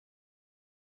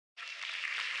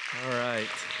All right.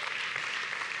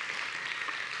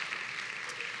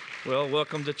 Well,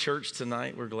 welcome to church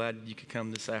tonight. We're glad you could come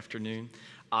this afternoon.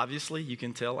 Obviously, you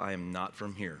can tell I am not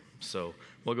from here, so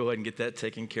we'll go ahead and get that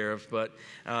taken care of. But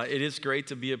it is great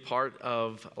to be a part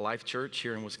of Life Church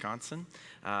here in Wisconsin.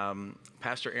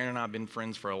 Pastor Aaron and I have been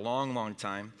friends for a long, long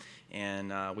time,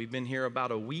 and we've been here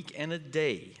about a week and a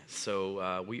day.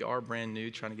 So we are brand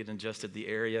new, trying to get adjusted to the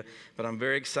area. But I'm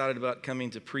very excited about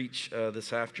coming to preach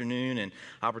this afternoon and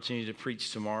opportunity to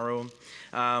preach tomorrow.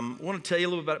 I want to tell you a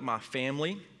little bit about my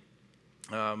family.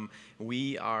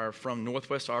 We are from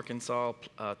Northwest Arkansas,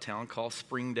 a town called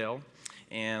Springdale,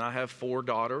 and I have 4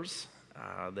 daughters.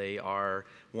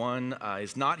 One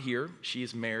is not here. She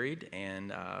is married,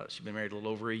 and she's been married a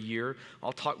little over a year.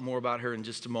 I'll talk more about her in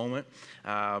just a moment,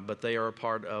 but they are a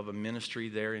part of a ministry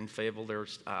there in Fayetteville,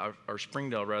 or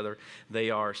Springdale rather. They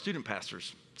are student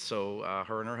pastors. So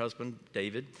her and her husband,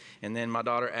 David, and then my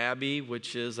daughter, Abby,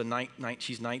 which is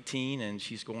she's 19, and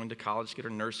she's going to college to get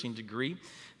her nursing degree.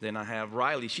 Then I have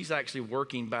Riley. She's actually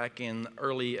working back in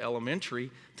early elementary.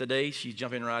 Today, she's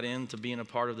jumping right into being a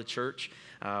part of the church,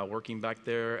 working back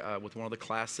there with one of the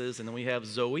classes. And then we have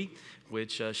Zoe,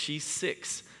 which she's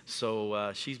 6.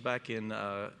 So she's back in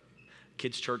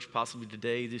kids' church possibly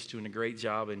today, just doing a great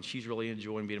job, and she's really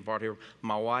enjoying being a part here.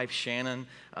 My wife, Shannon,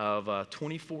 of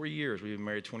 24 years. We've been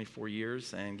married 24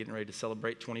 years and getting ready to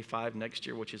celebrate 25 next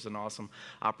year, which is an awesome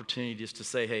opportunity just to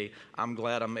say, hey, I'm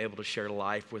glad I'm able to share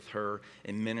life with her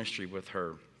and ministry with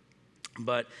her.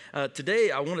 But today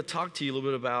I want to talk to you a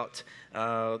little bit about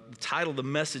the title of the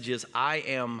message is I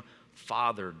Am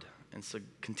Fathered. And it's a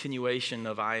continuation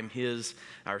of I Am His,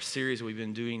 our series we've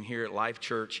been doing here at Life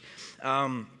Church.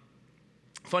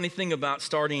 Funny thing about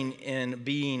starting and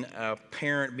being a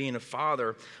parent, being a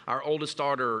father, our oldest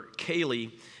daughter,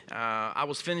 Kaylee, I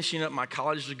was finishing up my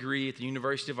college degree at the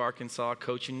University of Arkansas,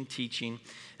 coaching and teaching,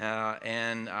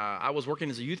 and I was working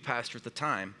as a youth pastor at the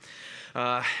time.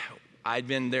 I'd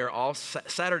been there all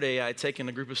Saturday. I had taken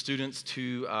a group of students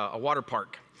to a water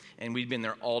park, and we'd been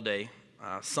there all day,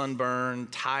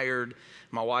 sunburned, tired.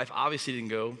 My wife obviously didn't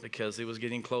go because it was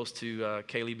getting close to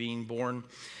Kaylee being born.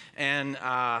 And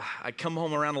I come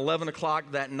home around 11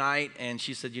 o'clock that night, and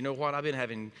she said, you know what, I've been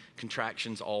having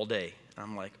contractions all day.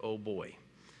 I'm like, oh boy.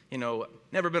 You know,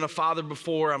 never been a father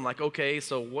before. I'm like, okay,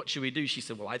 so what should we do? She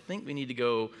said, well, I think we need to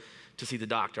go to see the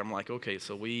doctor. I'm like, okay,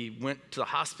 so we went to the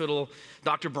hospital.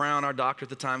 Dr. Brown, our doctor at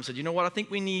the time, said, you know what, I think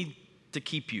we need to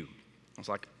keep you. I was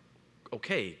like,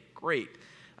 okay, great.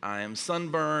 I am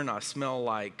sunburned. I smell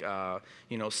like,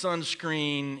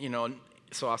 sunscreen,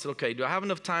 So I said, okay, do I have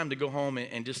enough time to go home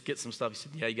and just get some stuff? He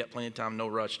said, yeah, you got plenty of time, no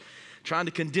rush. Trying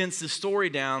to condense this story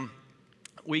down,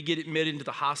 we get admitted into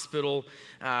the hospital.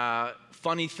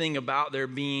 Funny thing about there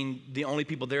being the only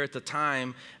people there at the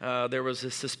time, there was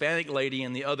this Hispanic lady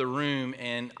in the other room,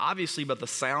 and obviously by the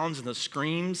sounds and the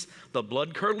screams, the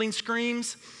blood-curdling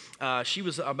screams, she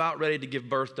was about ready to give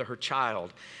birth to her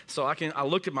child. So I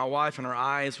looked at my wife, and her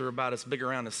eyes were about as big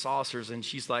around as saucers, and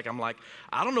I'm like,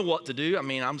 I don't know what to do. I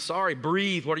mean, I'm sorry,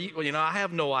 breathe. What are you, I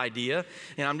have no idea.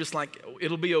 And I'm just like,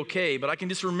 it'll be okay. But I can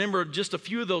just remember just a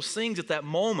few of those things at that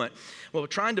moment. Well,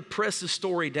 trying to press this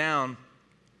story down,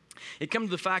 it comes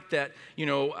to the fact that,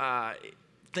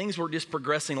 things were just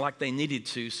progressing like they needed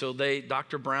to. So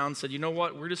Dr. Brown said, you know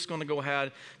what, we're just going to go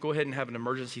ahead and have an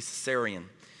emergency cesarean.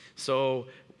 So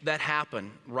that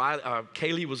happened.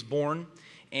 Kaylee was born,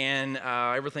 and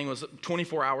everything was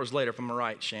 24 hours later, if I'm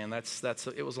right, Shan.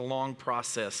 It was a long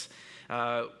process.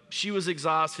 She was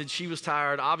exhausted. She was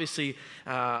tired. Obviously,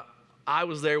 I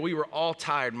was there. We were all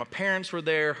tired. My parents were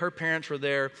there. Her parents were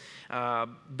there.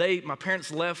 My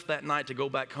parents left that night to go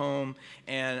back home,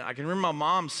 and I can remember my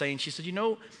mom saying, she said,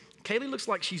 Kaylee looks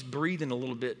like she's breathing a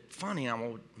little bit funny. And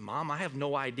I'm like, Mom, I have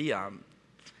no idea.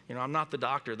 I'm not the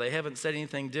doctor. They haven't said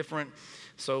anything different.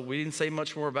 So we didn't say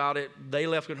much more about it. They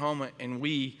left at home, and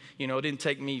it didn't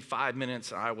take me 5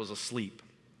 minutes. I was asleep.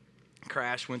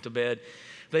 Crashed, went to bed.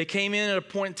 They came in at a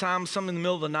point in time, some in the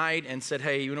middle of the night, and said,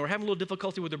 hey, we're having a little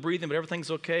difficulty with the breathing, but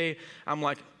everything's okay. I'm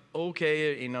like,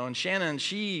 okay, and Shannon,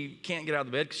 she can't get out of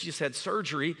the bed because she just had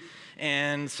surgery.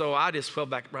 And so I just fell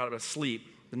back right out of sleep.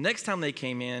 The next time they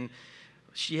came in,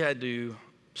 she had to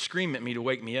scream at me to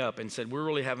wake me up and said, we're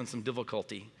really having some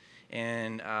difficulty,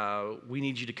 and we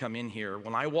need you to come in here.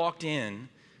 When I walked in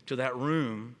to that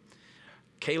room,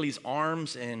 Kaylee's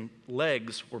arms and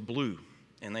legs were blue,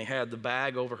 and they had the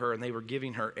bag over her, and they were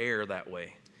giving her air that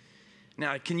way.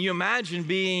 Now, can you imagine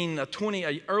being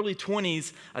early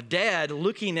 20s, a dad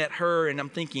looking at her, and I'm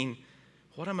thinking,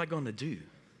 what am I going to do?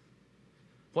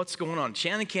 What's going on?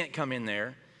 Shannon can't come in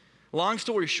there. Long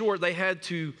story short, they had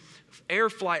to air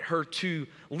flight her to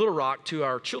Little Rock to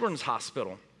our children's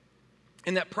hospital.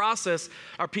 In that process,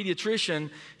 our pediatrician,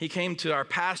 he came to our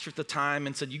pastor at the time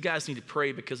and said, you guys need to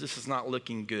pray because this is not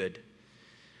looking good.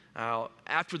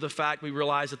 After the fact, we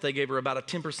realized that they gave her about a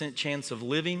 10% chance of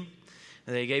living.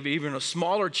 And they gave her even a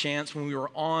smaller chance when we were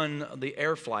on the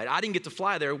air flight. I didn't get to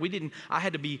fly there. I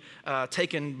had to be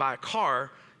taken by a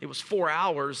car. It was 4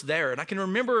 hours there. And I can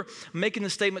remember making the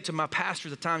statement to my pastor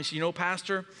at the time. He said, you know,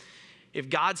 Pastor, if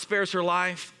God spares her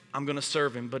life, I'm going to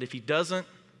serve him. But if he doesn't,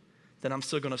 then I'm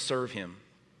still going to serve him.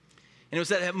 And it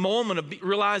was at that moment of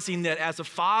realizing that as a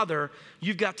father,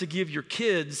 you've got to give your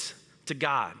kids to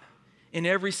God in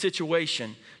every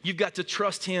situation. You've got to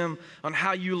trust him on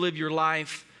how you live your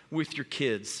life with your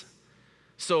kids.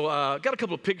 So got a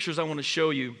couple of pictures I want to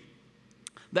show you.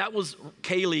 That was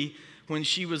Kaylee when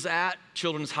she was at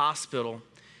Children's Hospital.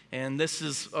 And this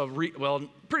is a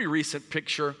pretty recent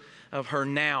picture of her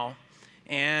now.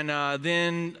 And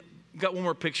then got one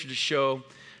more picture to show.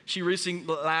 She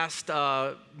recently, last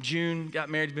June, got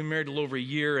married, been married a little over a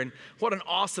year, and what an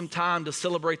awesome time to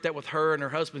celebrate that with her and her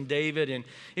husband, David, and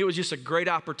it was just a great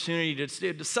opportunity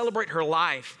to celebrate her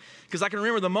life, because I can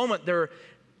remember the moment there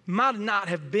might not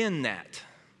have been that.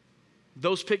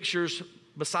 Those pictures,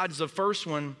 besides the first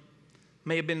one,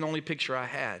 may have been the only picture I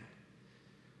had.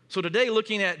 So today,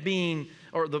 looking at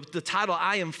the title,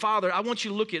 I Am Father, I want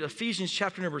you to look at Ephesians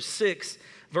chapter number 6,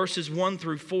 verses 1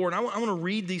 through 4. And I want to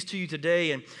read these to you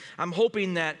today. And I'm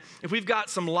hoping that if we've got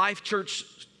some Life Church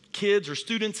kids or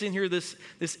students in here this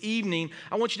evening,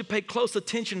 I want you to pay close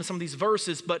attention to some of these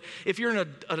verses. But if you're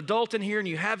an adult in here and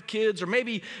you have kids, or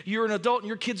maybe you're an adult and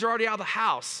your kids are already out of the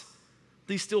house,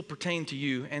 these still pertain to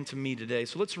you and to me today.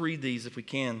 So let's read these if we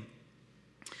can.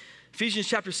 Ephesians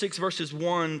chapter 6, verses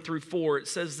 1 through 4, it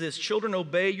says this, children,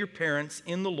 obey your parents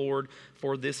in the Lord,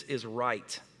 for this is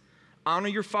right. Honor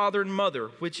your father and mother,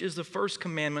 which is the first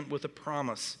commandment with a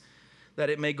promise, that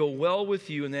it may go well with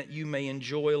you and that you may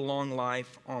enjoy a long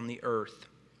life on the earth.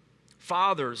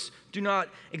 Fathers, do not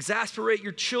exasperate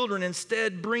your children.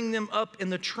 Instead, bring them up in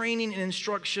the training and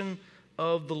instruction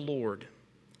of the Lord.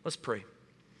 Let's pray.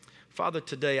 Father,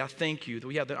 today I thank you that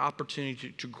we have the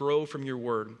opportunity to grow from your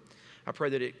word. I pray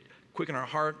that it quicken our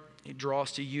heart, it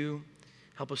draws to you.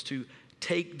 Help us to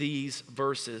take these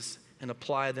verses and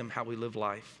apply them how we live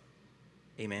life.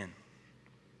 Amen.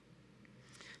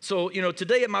 So,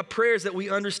 today at my prayer is that we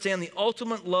understand the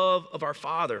ultimate love of our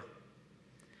Father,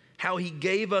 how he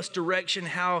gave us direction,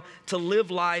 how to live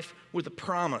life with a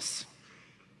promise.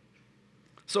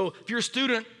 So if you're a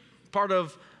student, part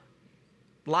of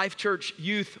Life Church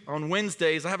Youth on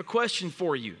Wednesdays, I have a question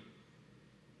for you.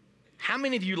 How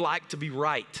many of you like to be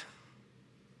right?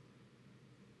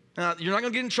 You're not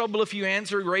going to get in trouble if you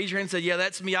raise your hand and say, yeah,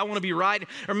 that's me, I want to be right.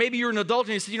 Or maybe you're an adult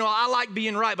and you say, I like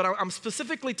being right, but I'm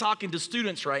specifically talking to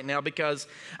students right now because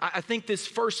I think this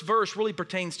first verse really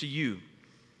pertains to you.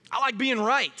 I like being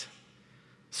right.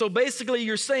 So basically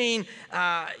you're saying,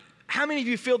 how many of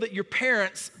you feel that your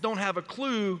parents don't have a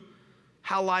clue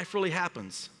how life really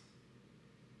happens?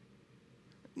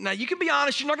 Now, you can be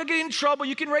honest. You're not going to get in trouble.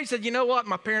 You can raise it. You know what?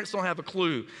 My parents don't have a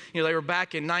clue. They were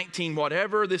back in 19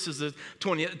 whatever. This is the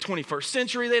 21st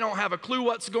century. They don't have a clue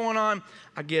what's going on.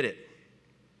 I get it.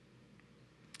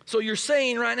 So you're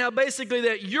saying right now basically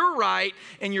that you're right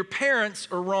and your parents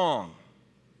are wrong.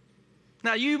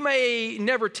 Now, you may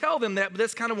never tell them that, but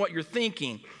that's kind of what you're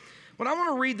thinking. But I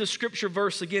want to read the scripture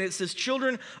verse again. It says,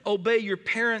 children, obey your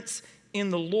parents in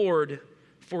the Lord,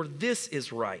 for this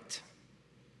is right.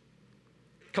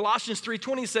 Colossians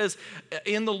 3:20 says,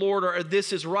 in the Lord, or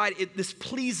this is right. This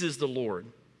pleases the Lord.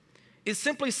 It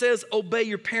simply says, obey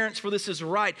your parents, for this is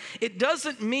right. It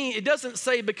doesn't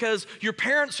say because your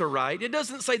parents are right. It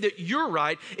doesn't say that you're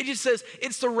right. It just says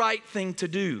it's the right thing to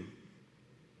do.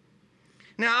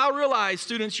 Now, I realize,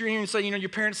 students, you're here and say, your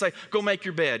parents say, go make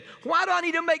your bed. Why do I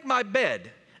need to make my bed?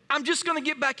 I'm just going to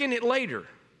get back in it later.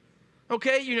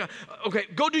 Okay,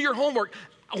 go do your homework.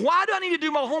 Why do I need to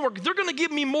do my homework? They're going to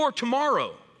give me more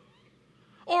tomorrow.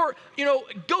 Or,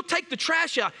 go take the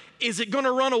trash out. Is it going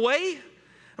to run away?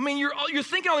 I mean, you're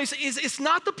thinking all these things. It's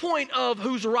not the point of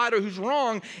who's right or who's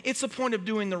wrong. It's the point of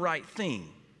doing the right thing.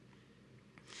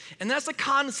 And that's the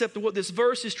concept of what this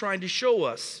verse is trying to show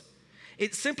us.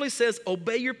 It simply says,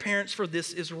 obey your parents, for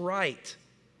this is right.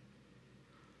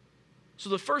 So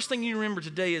the first thing you remember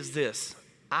today is this: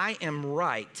 I am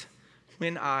right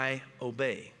when I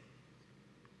obey.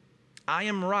 I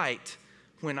am right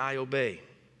when I obey.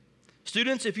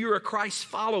 Students, if you're a Christ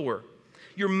follower,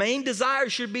 your main desire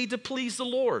should be to please the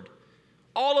Lord.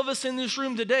 All of us in this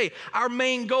room today, our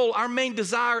main goal, our main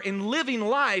desire in living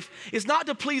life is not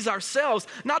to please ourselves,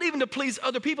 not even to please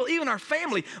other people, even our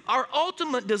family. Our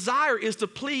ultimate desire is to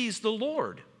please the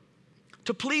Lord,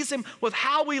 to please Him with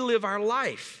how we live our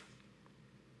life.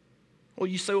 Well,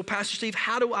 you say, well, Pastor Steve,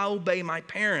 how do I obey my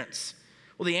parents?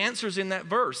 Well, the answer is in that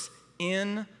verse,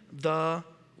 in the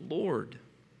Lord.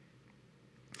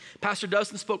 Pastor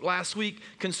Dustin spoke last week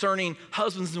concerning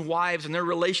husbands and wives and their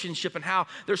relationship and how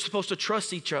they're supposed to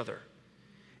trust each other.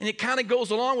 And it kind of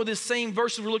goes along with this same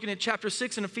verse we're looking at chapter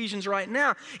 6 in Ephesians right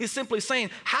now. It's simply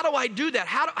saying, how do I do that?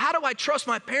 How do I trust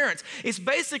my parents? It's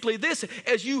basically this: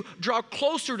 as you draw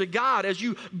closer to God, as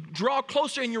you draw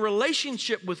closer in your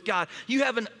relationship with God, you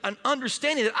have an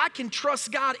understanding that I can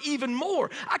trust God even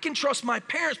more. I can trust my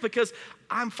parents because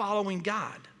I'm following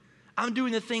God. I'm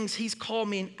doing the things He's called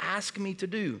me and asked me to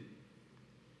do.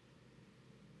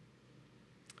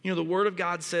 You know, the Word of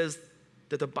God says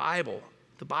that the Bible,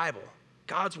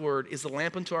 God's Word, is the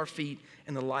lamp unto our feet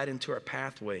and the light unto our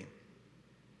pathway.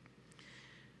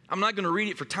 I'm not going to read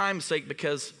it for time's sake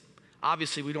because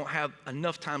obviously we don't have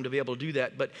enough time to be able to do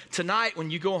that. But tonight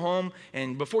when you go home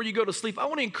and before you go to sleep, I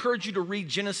want to encourage you to read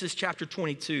Genesis chapter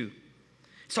 22.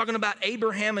 It's talking about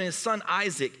Abraham and his son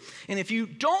Isaac. And if you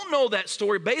don't know that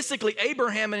story, basically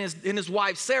Abraham and his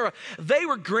wife Sarah, they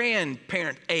were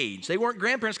grandparent age. They weren't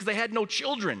grandparents because they had no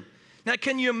children. Now,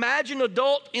 can you imagine an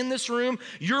adult in this room,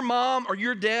 your mom or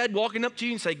your dad walking up to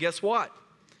you and say, guess what?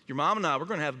 Your mom and I, we're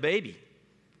going to have a baby.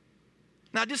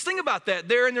 Now, just think about that.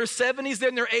 They're in their 70s, they're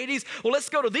in their 80s. Well, let's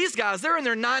go to these guys. They're in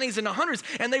their 90s and 100s,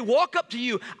 and they walk up to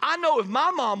you. I know if my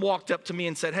mom walked up to me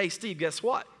and said, hey, Steve, guess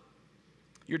what?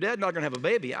 Your dad's not going to have a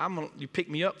baby. You pick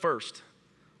me up first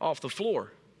off the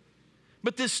floor.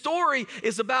 But this story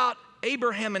is about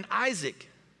Abraham and Isaac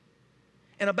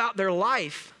and about their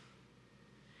life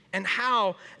and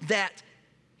how that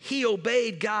he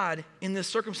obeyed God in this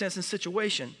circumstance and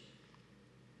situation.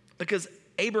 Because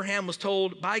Abraham was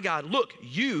told by God, look,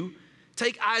 you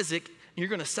take Isaac and you're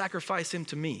going to sacrifice him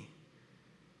to me.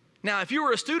 Now, if you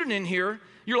were a student in here,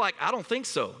 you're like, I don't think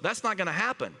so. That's not going to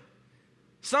happen.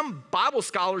 Some Bible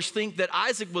scholars think that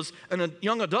Isaac was a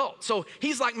young adult. So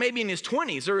he's like maybe in his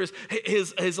 20s or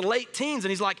his late teens. And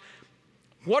he's like,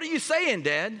 what are you saying,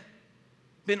 Dad?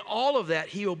 In all of that,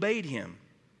 he obeyed him.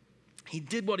 He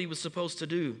did what he was supposed to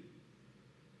do.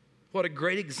 What a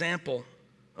great example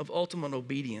of ultimate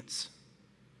obedience.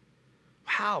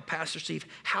 How, Pastor Steve,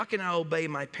 how can I obey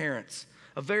my parents?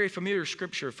 A very familiar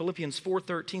scripture, Philippians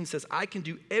 4:13 says, I can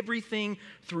do everything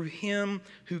through Him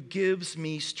who gives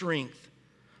me strength.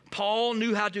 Paul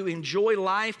knew how to enjoy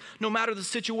life no matter the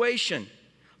situation.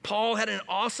 Paul had an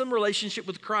awesome relationship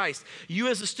with Christ. You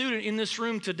as a student in this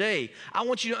room today, I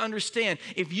want you to understand,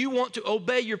 if you want to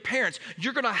obey your parents,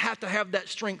 you're going to have that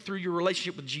strength through your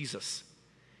relationship with Jesus.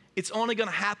 It's only going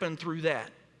to happen through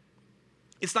that.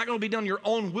 It's not going to be done your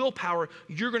own willpower.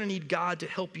 You're going to need God to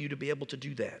help you to be able to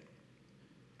do that.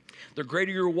 The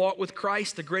greater your walk with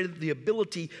Christ, the greater the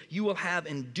ability you will have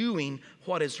in doing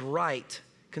what is right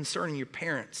concerning your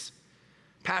parents.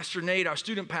 Pastor Nate, our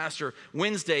student pastor,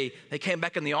 Wednesday, they came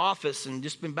back in the office and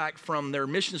just been back from their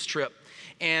missions trip.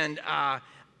 And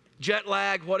jet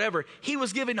lag, whatever. He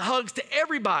was giving hugs to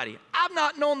everybody. I've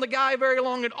not known the guy very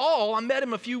long at all. I met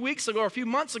him a few weeks ago or a few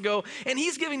months ago, and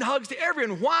he's giving hugs to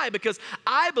everyone. Why? Because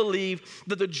I believe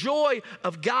that the joy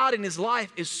of God in his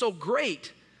life is so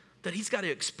great that he's got to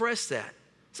express that.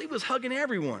 So he was hugging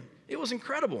everyone. It was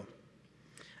incredible.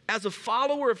 As a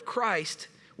follower of Christ,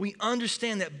 we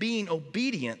understand that being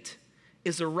obedient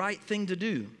is the right thing to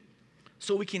do.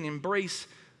 So we can embrace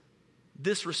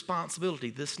this responsibility,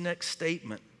 this next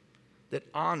statement, that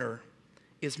honor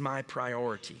is my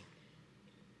priority.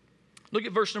 Look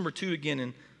at verse number 2 again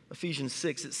in Ephesians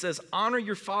 6. It says, honor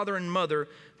your father and mother,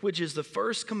 which is the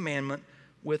first commandment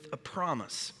with a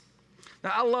promise.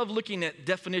 Now, I love looking at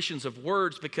definitions of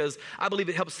words because I believe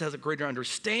it helps us have a greater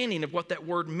understanding of what that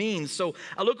word means. So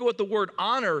I look at what the word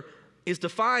honor is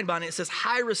defined by, and it says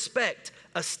high respect,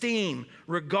 esteem,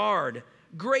 regard,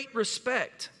 great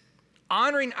respect.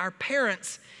 Honoring our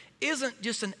parents isn't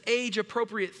just an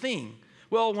age-appropriate thing.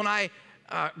 Well, when I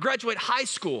graduate high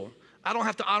school, I don't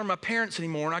have to honor my parents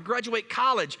anymore. When I graduate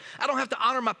college, I don't have to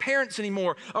honor my parents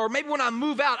anymore. Or maybe when I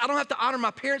move out, I don't have to honor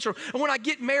my parents. Or when I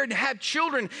get married and have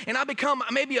children and I become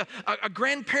maybe a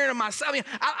grandparent of myself,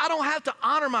 I don't have to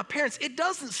honor my parents. It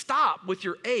doesn't stop with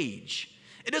your age.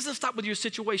 It doesn't stop with your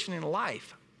situation in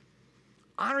life.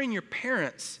 Honoring your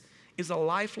parents is a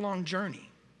lifelong journey.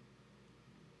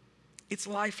 It's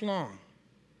lifelong.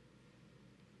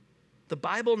 The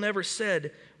Bible never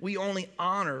said we only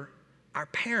honor our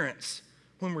parents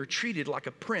when we're treated like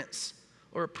a prince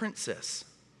or a princess?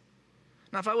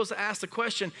 Now, if I was to ask the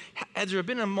question, has there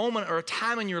been a moment or a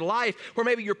time in your life where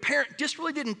maybe your parent just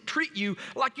really didn't treat you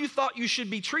like you thought you should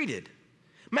be treated?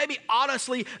 Maybe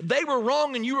honestly, they were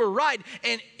wrong and you were right,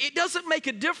 and it doesn't make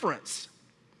a difference.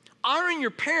 Honoring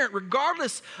your parent,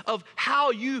 regardless of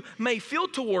how you may feel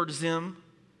towards them,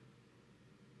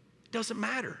 doesn't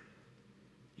matter.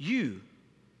 You,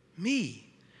 me,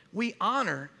 we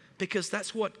honor because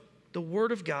that's what the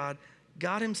Word of God,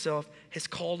 God Himself, has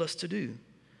called us to do.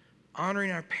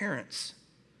 Honoring our parents,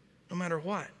 no matter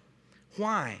what.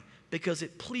 Why? Because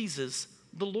it pleases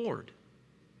the Lord.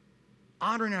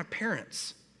 Honoring our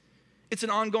parents. It's an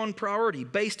ongoing priority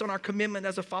based on our commitment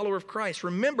as a follower of Christ.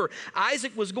 Remember,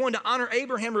 Isaac was going to honor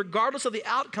Abraham regardless of the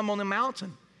outcome on the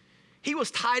mountain. He was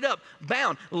tied up,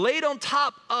 bound, laid on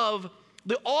top of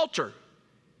the altar.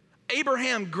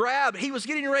 Abraham grabbed, he was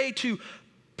getting ready to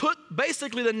put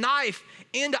basically the knife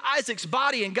into Isaac's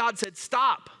body, and God said,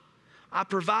 stop. I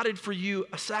provided for you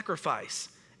a sacrifice.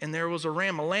 And there was a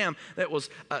ram, a lamb that was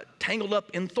tangled up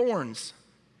in thorns.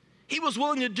 He was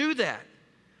willing to do that.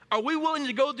 Are we willing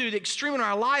to go through the extreme in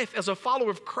our life as a follower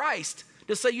of Christ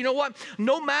to say, you know what,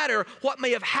 no matter what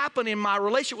may have happened in my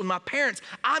relationship with my parents,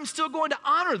 I'm still going to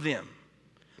honor them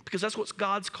because that's what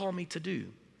God's called me to do.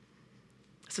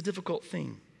 It's a difficult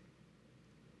thing.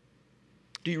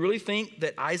 Do you really think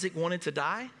that Isaac wanted to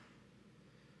die?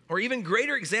 Or even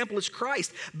greater example is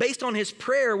Christ. Based on his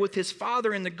prayer with his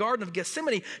father in the Garden of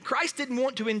Gethsemane, Christ didn't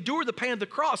want to endure the pain of the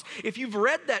cross. If you've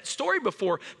read that story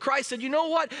before, Christ said, you know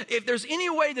what? If there's any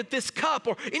way that this cup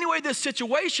or any way this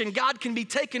situation, God can be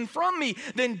taken from me,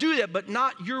 then do that. But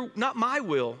not my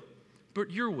will,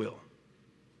 but your will.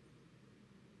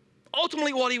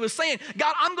 Ultimately, what he was saying,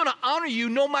 God, I'm going to honor you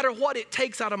no matter what it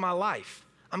takes out of my life.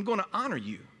 I'm going to honor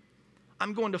you.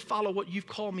 I'm going to follow what you've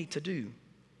called me to do.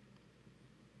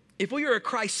 If we are a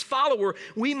Christ follower,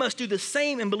 we must do the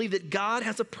same and believe that God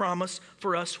has a promise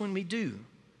for us when we do.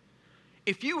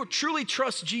 If you truly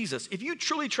trust Jesus, if you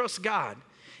truly trust God,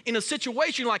 in a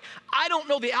situation like, I don't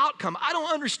know the outcome, I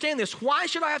don't understand this, why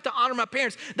should I have to honor my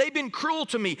parents? They've been cruel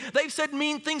to me, they've said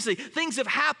mean things to me, things have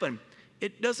happened.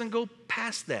 It doesn't go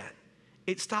past that.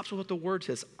 It stops with what the Word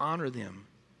says, honor them.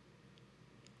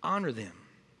 Honor them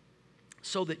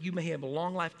so that you may have a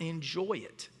long life and enjoy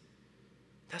it.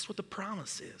 That's what the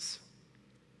promise is.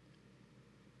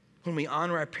 When we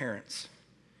honor our parents,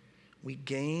 we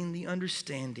gain the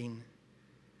understanding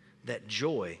that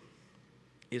joy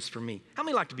is for me. How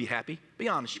many like to be happy? Be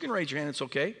honest. You can raise your hand. It's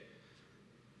okay.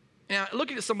 Now,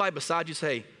 look at somebody beside you,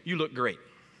 say, you look great.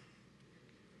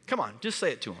 Come on, just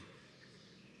say it to them.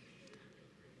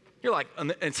 You're like,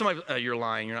 and somebody, you're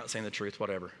lying. You're not saying the truth,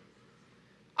 whatever.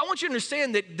 I want you to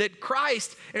understand that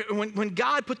Christ, when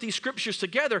God put these scriptures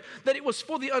together, that it was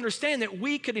for the understanding that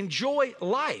we could enjoy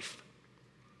life.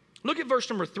 Look at verse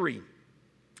number 3.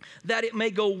 That it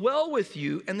may go well with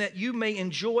you and that you may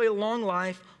enjoy long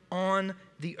life on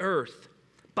the earth.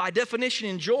 By definition,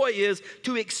 enjoy is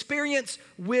to experience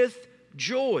with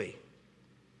joy.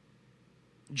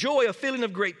 Joy, a feeling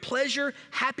of great pleasure,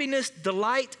 happiness,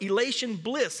 delight, elation,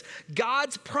 bliss.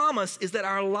 God's promise is that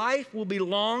our life will be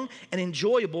long and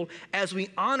enjoyable as we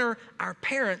honor our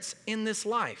parents in this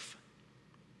life.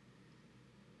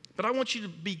 But I want to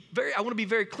be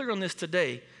very clear on this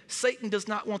today. Satan does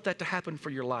not want that to happen for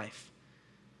your life.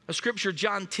 A scripture,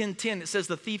 John 10:10, it says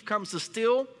the thief comes to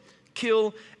steal,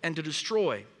 kill, and to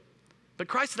destroy. But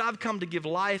Christ said, I've come to give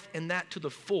life and that to the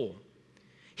full.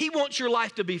 He wants your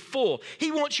life to be full.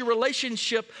 He wants your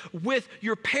relationship with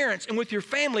your parents and with your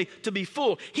family to be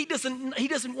full. He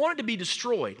doesn't want it to be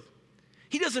destroyed.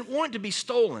 He doesn't want it to be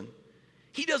stolen.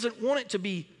 He doesn't want it to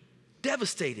be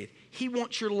devastated. He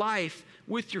wants your life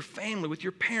with your family, with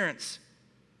your parents,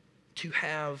 to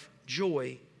have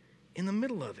joy in the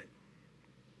middle of it.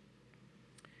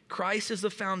 Christ is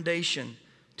the foundation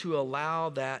to allow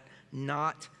that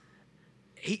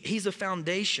He's a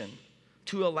foundation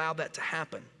to allow that to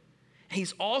happen.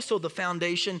 He's also the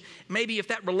foundation, maybe if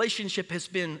that relationship has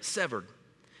been severed,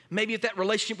 maybe if that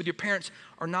relationship with your parents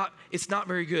it's not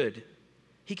very good,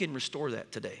 He can restore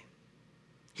that today.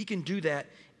 He can do that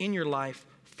in your life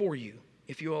for you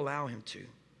if you allow Him to.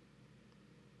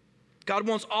 God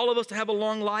wants all of us to have a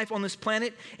long life on this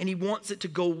planet, and He wants it to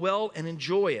go well and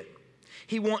enjoy it.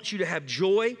 He wants you to have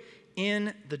joy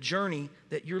in the journey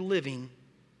that you're living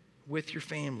with your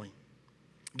family.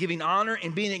 Giving honor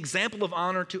and being an example of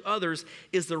honor to others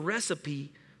is the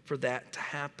recipe for that to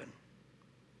happen.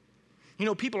 You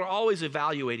know, people are always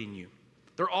evaluating you.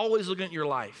 They're always looking at your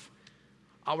life.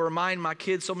 I'll remind my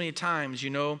kids so many times,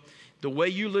 the way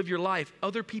you live your life,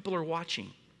 other people are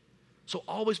watching. So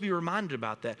always be reminded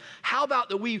about that. How about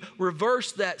that we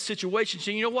reverse that situation?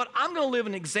 So you know what? I'm going to live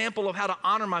an example of how to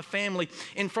honor my family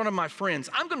in front of my friends.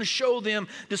 I'm going to show them,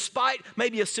 despite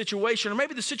maybe a situation, or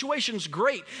maybe the situation's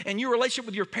great and your relationship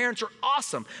with your parents are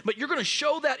awesome, but you're going to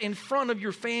show that in front of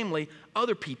your family,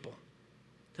 other people,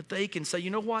 that they can say, you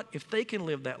know what? If they can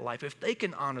live that life, if they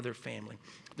can honor their family,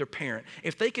 their parent,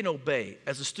 if they can obey,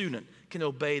 as a student, can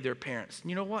obey their parents,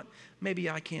 you know what? Maybe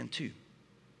I can too.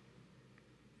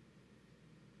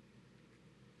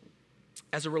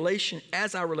 As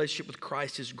our relationship with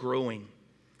Christ is growing,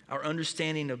 our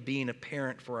understanding of being a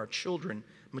parent for our children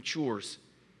matures,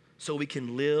 so we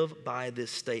can live by this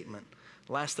statement.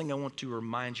 Last thing I want to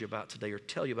remind you about today, or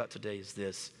tell you about today, is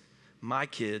this: my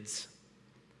kids,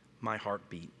 my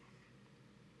heartbeat.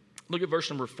 Look at verse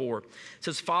number 4. It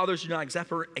says, fathers, do not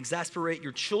exasperate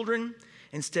your children.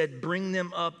 Instead, bring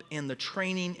them up in the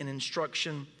training and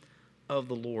instruction of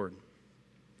the Lord.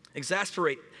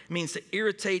 Exasperate means to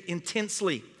irritate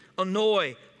intensely,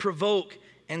 annoy, provoke,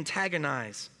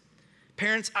 antagonize.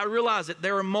 Parents, I realize that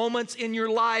there are moments in your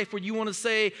life where you want to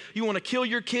say, you want to kill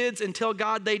your kids and tell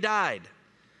God they died.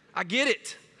 I get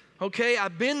it, okay?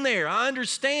 I've been there. I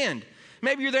understand.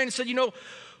 Maybe you're there and said, you know,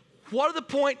 what are the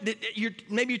point that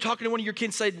maybe you're talking to one of your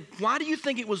kids and say, why do you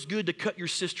think it was good to cut your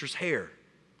sister's hair?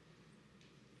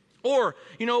 Or,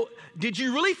 you know, did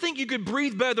you really think you could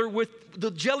breathe better with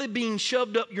the jelly bean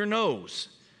shoved up your nose?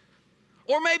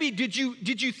 Or maybe did you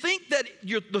think that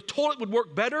the toilet would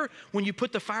work better when you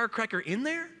put the firecracker in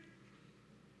there?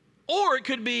 Or it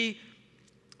could be,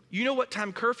 you know what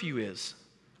time curfew is?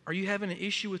 Are you having an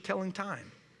issue with telling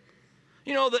time?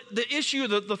 You know, the issue,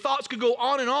 the thoughts could go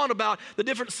on and on about the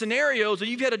different scenarios that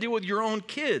you've had to deal with your own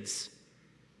kids.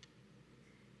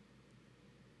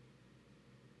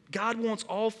 God wants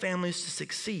all families to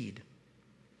succeed.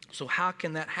 So how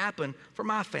can that happen for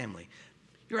my family?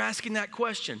 You're asking that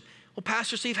question. Well,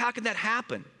 Pastor Steve, how can that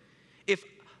happen? If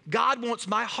God wants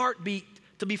my heartbeat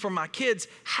to be for my kids,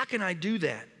 how can I do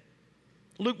that?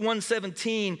 Luke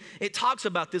 1:17, it talks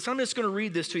about this. I'm just going to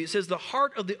read this to you. It says, the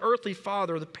heart of the earthly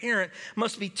father, or the parent,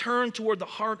 must be turned toward the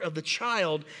heart of the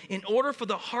child in order for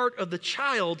the heart of the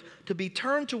child to be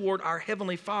turned toward our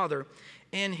Heavenly Father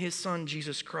and His Son,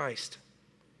 Jesus Christ.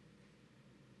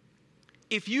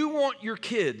 If you want your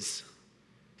kids,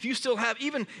 if you still have,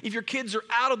 even if your kids are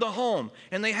out of the home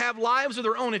and they have lives of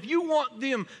their own, if you want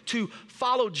them to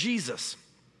follow Jesus,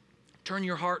 turn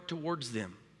your heart towards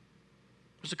them.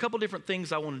 There's a couple different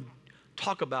things I want to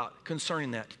talk about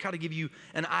concerning that, to kind of give you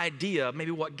an idea of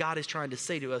maybe what God is trying to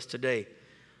say to us today.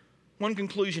 One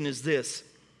conclusion is this.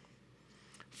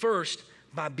 First,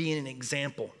 by being an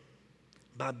example.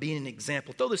 By being an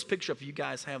example. Throw this picture up if you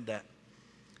guys have that.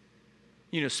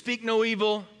 You know, speak no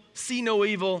evil, see no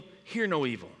evil, hear no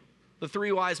evil. The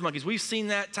 3 wise monkeys. We've seen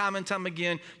that time and time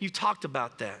again. You've talked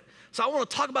about that. So I want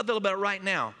to talk about that a little bit right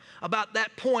now, about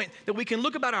that point that we can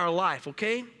look about our life,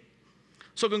 okay?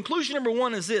 So conclusion number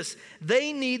 1 is this.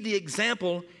 They need the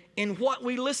example in what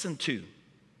we listen to.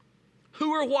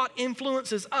 Who or what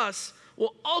influences us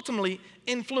will ultimately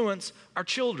influence our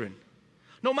children,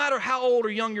 no matter how old or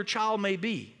young your child may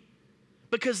be,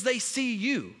 because they see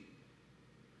you.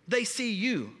 They see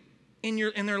you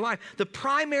in their life. The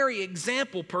primary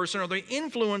example person or the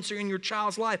influencer in your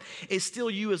child's life is still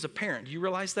you as a parent. Do you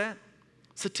realize that?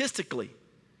 Statistically,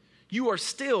 you are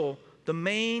still the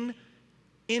main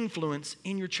influence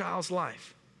in your child's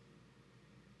life.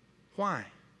 Why?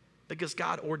 Because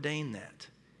God ordained that.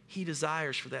 He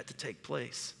desires for that to take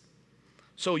place.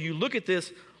 So you look at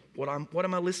this, what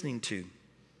am I listening to?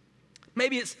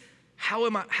 Maybe it's how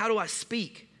do I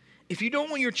speak? If you don't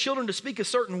want your children to speak a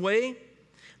certain way,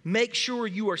 make sure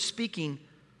you are speaking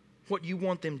what you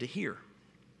want them to hear.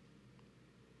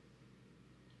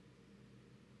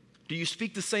 Do you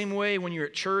speak the same way when you're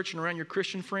at church and around your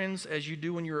Christian friends as you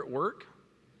do when you're at work?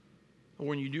 Or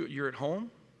when you're at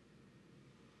home?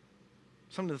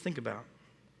 Something to think about.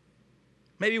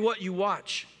 Maybe what you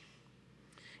watch.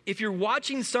 If you're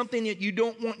watching something that you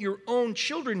don't want your own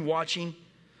children watching,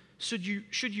 should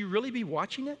you really be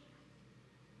watching it?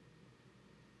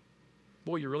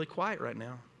 Boy, you're really quiet right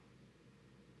now.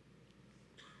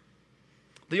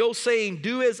 The old saying,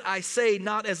 do as I say,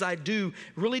 not as I do,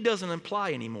 really doesn't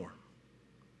apply anymore.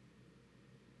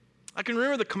 I can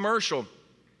remember the commercial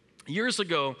years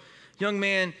ago. Young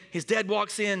man, his dad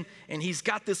walks in and he's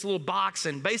got this little box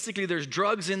and basically there's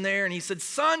drugs in there, and he said,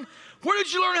 son, where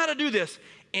did you learn how to do this?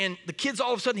 And the kid's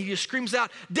all of a sudden, he just screams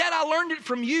out, Dad, I learned it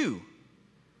from you.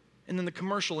 And then the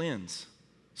commercial ends.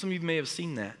 Some of you may have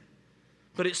seen that.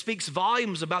 But it speaks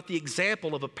volumes about the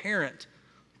example of a parent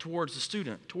towards a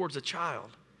student, towards a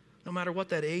child, no matter what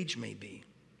that age may be.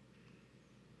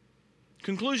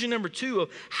 Conclusion number 2 of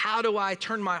how do I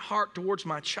turn my heart towards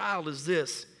my child is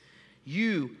this.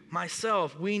 You,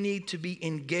 myself, we need to be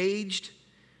engaged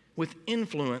with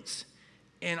influence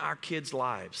in our kids'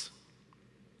 lives.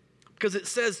 Because it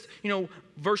says,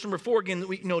 verse number 4 again,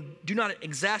 that do not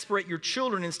exasperate your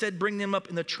children. Instead, bring them up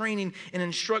in the training and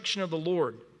instruction of the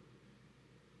Lord.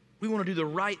 We want to do the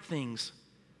right things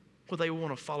where they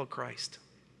want to follow Christ.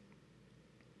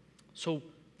 So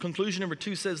conclusion number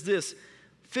 2 says this.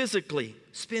 Physically,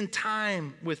 spend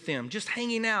time with them, just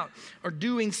hanging out or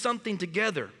doing something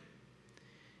together.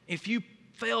 If you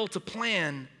fail to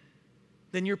plan,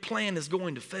 then your plan is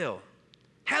going to fail.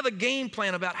 Have a game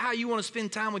plan about how you want to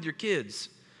spend time with your kids.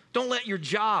 Don't let your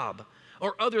job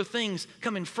or other things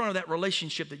come in front of that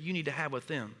relationship that you need to have with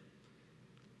them.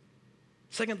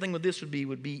 Second thing with this would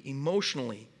be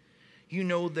emotionally. You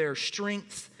know their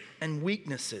strengths and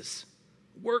weaknesses.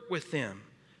 Work with them.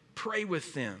 Pray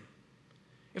with them.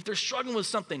 If they're struggling with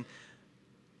something,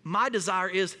 my desire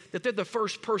is that they're the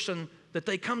first person that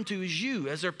they come to is you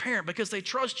as their parent, because they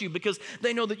trust you, because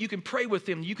they know that you can pray with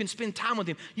them, you can spend time with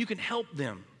them, you can help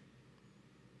them.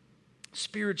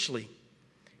 Spiritually,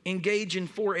 engage in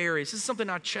 4 areas. This is something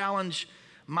I challenge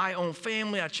my own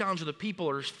family, I challenge other people.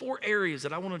 There's 4 areas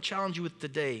that I want to challenge you with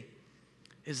today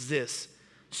is this.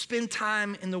 Spend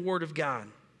time in the Word of God.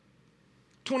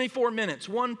 24 minutes,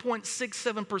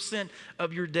 1.67%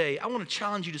 of your day. I want to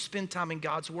challenge you to spend time in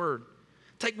God's Word.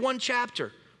 Take one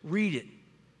chapter, read it,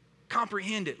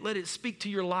 comprehend it, let it speak to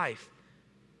your life.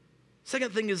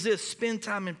 Second thing is this, spend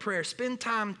time in prayer. Spend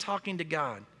time talking to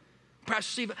God.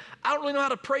 Pastor Steve, I don't really know how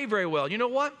to pray very well. You know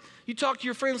what? You talk to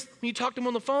your friends, when you talk to them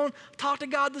on the phone, talk to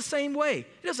God the same way.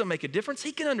 It doesn't make a difference.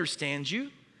 He can understand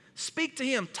you. Speak to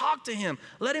Him, talk to Him.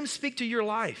 Let Him speak to your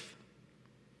life.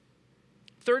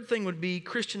 Third thing would be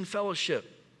Christian fellowship.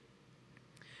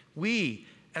 We,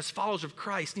 as followers of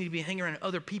Christ, need to be hanging around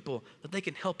other people that they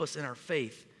can help us in our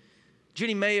faith.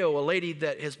 Jenny Mayo, a lady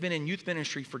that has been in youth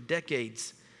ministry for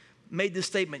decades, made this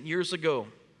statement years ago.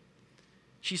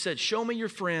 She said, show me your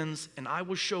friends and I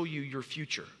will show you your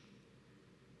future.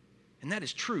 And that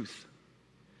is truth.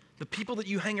 The people that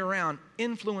you hang around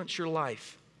influence your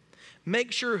life.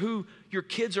 Make sure who your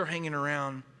kids are hanging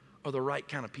around are the right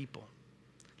kind of people.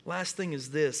 Last thing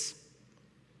is this.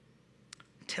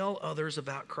 Tell others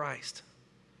about Christ.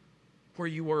 Where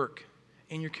you work,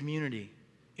 in your community,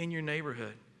 in your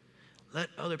neighborhood. Let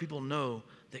other people know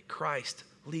that Christ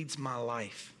leads my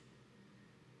life.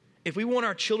 If we want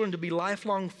our children to be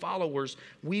lifelong followers,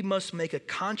 we must make a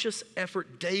conscious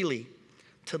effort daily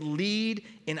to lead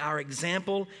in our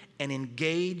example and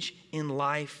engage in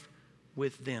life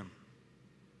with them.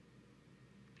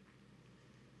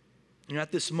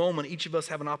 At this moment, each of us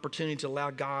have an opportunity to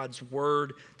allow God's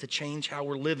Word to change how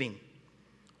we're living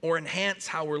or enhance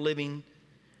how we're living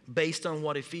based on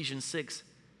what Ephesians 6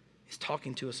 is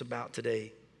talking to us about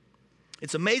today.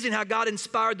 It's amazing how God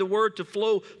inspired the Word to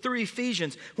flow through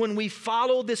Ephesians. When we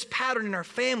follow this pattern in our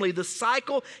family, the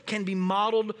cycle can be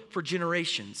modeled for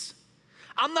generations.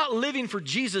 I'm not living for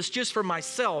Jesus just for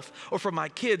myself or for my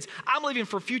kids. I'm living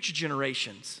for future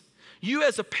generations. You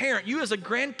as a parent, you as a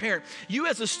grandparent, you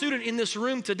as a student in this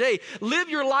room today, live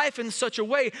your life in such a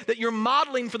way that you're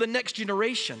modeling for the next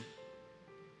generation.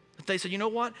 That they say, you know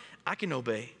what? I can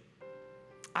obey.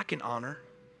 I can honor.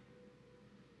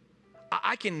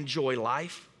 I can enjoy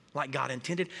life like God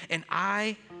intended. And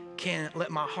I can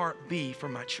let my heart be for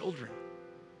my children.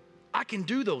 I can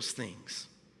do those things.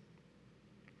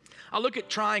 I look at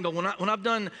Triangle. When I've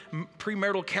done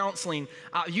premarital counseling,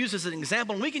 I use this as an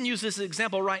example. And we can use this as an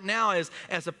example right now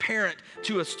as a parent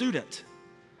to a student.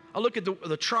 I look at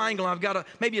the Triangle, and I've got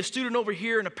maybe a student over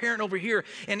here and a parent over here.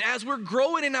 And as we're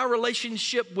growing in our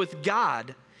relationship with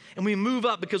God, and we move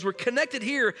up because we're connected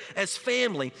here as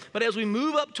family, but as we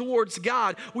move up towards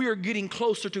God, we are getting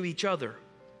closer to each other.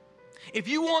 If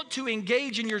you want to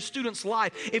engage in your student's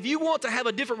life, if you want to have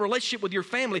a different relationship with your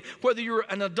family, whether you're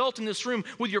an adult in this room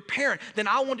with your parent, then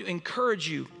I want to encourage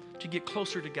you to get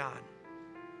closer to God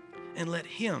and let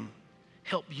Him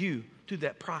help you through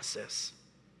that process.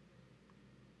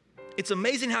 It's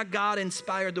amazing how God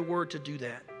inspired the Word to do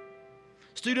that.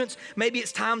 Students, maybe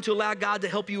it's time to allow God to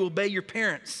help you obey your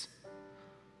parents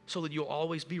so that you'll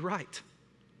always be right.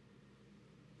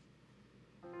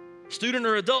 Student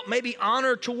or adult, maybe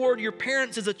honor toward your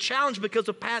parents is a challenge because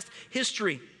of past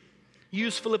history.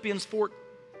 Use Philippians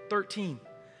 4:13.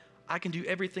 I can do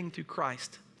everything through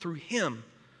Christ, through Him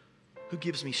who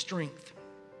gives me strength.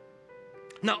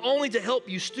 Not only to help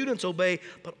you students obey,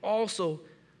 but also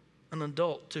an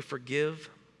adult to forgive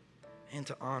and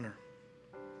to honor.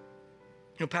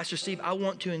 Pastor Steve, I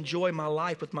want to enjoy my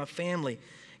life with my family.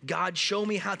 God, show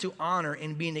me how to honor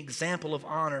and be an example of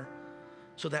honor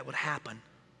so that would happen.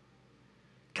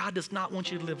 God does not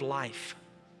want you to live life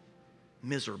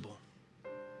miserable.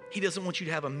 He doesn't want you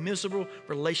to have a miserable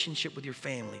relationship with your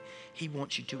family. He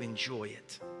wants you to enjoy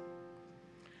it.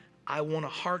 I want a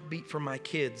heartbeat for my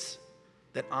kids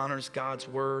that honors God's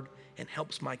word and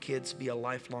helps my kids be a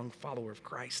lifelong follower of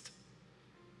Christ.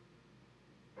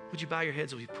 Would you bow your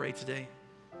heads as we pray today?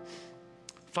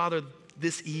 Father,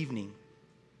 this evening,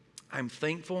 I'm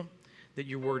thankful that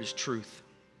your word is truth.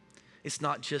 It's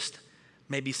not just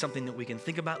maybe something that we can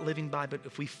think about living by, but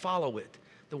if we follow it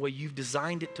the way you've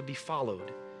designed it to be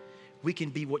followed, we can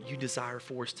be what you desire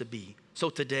for us to be. So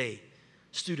today,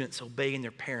 students obeying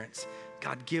their parents,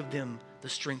 God, give them the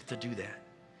strength to do that.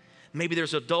 Maybe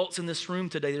there's adults in this room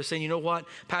today that are saying, you know what,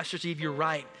 Pastor Steve, you're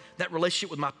right. That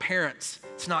relationship with my parents,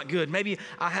 it's not good. Maybe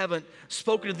I haven't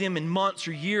spoken to them in months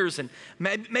or years, and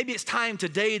maybe it's time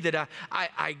today that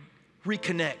I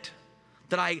reconnect,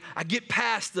 that I get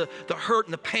past the hurt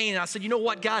and the pain. And I said, you know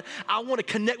what, God, I want to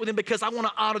connect with them because I want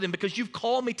to honor them because you've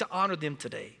called me to honor them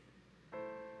today.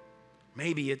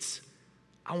 Maybe it's,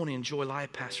 I want to enjoy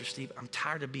life, Pastor Steve. I'm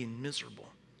tired of being miserable.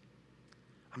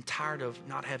 I'm tired of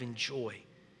not having joy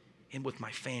with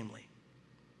my family.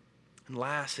 And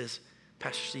last is,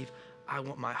 Pastor Steve, I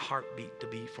want my heartbeat to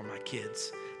be for my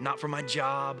kids, not for my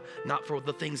job, not for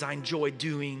the things I enjoy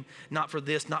doing, not for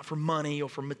this, not for money or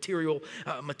for material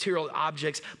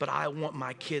objects, but I want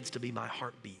my kids to be my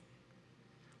heartbeat.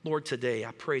 Lord, today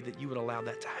I pray that you would allow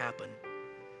that to happen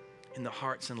in the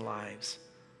hearts and lives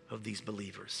of these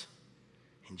believers.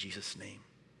 In Jesus' name,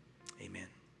 amen.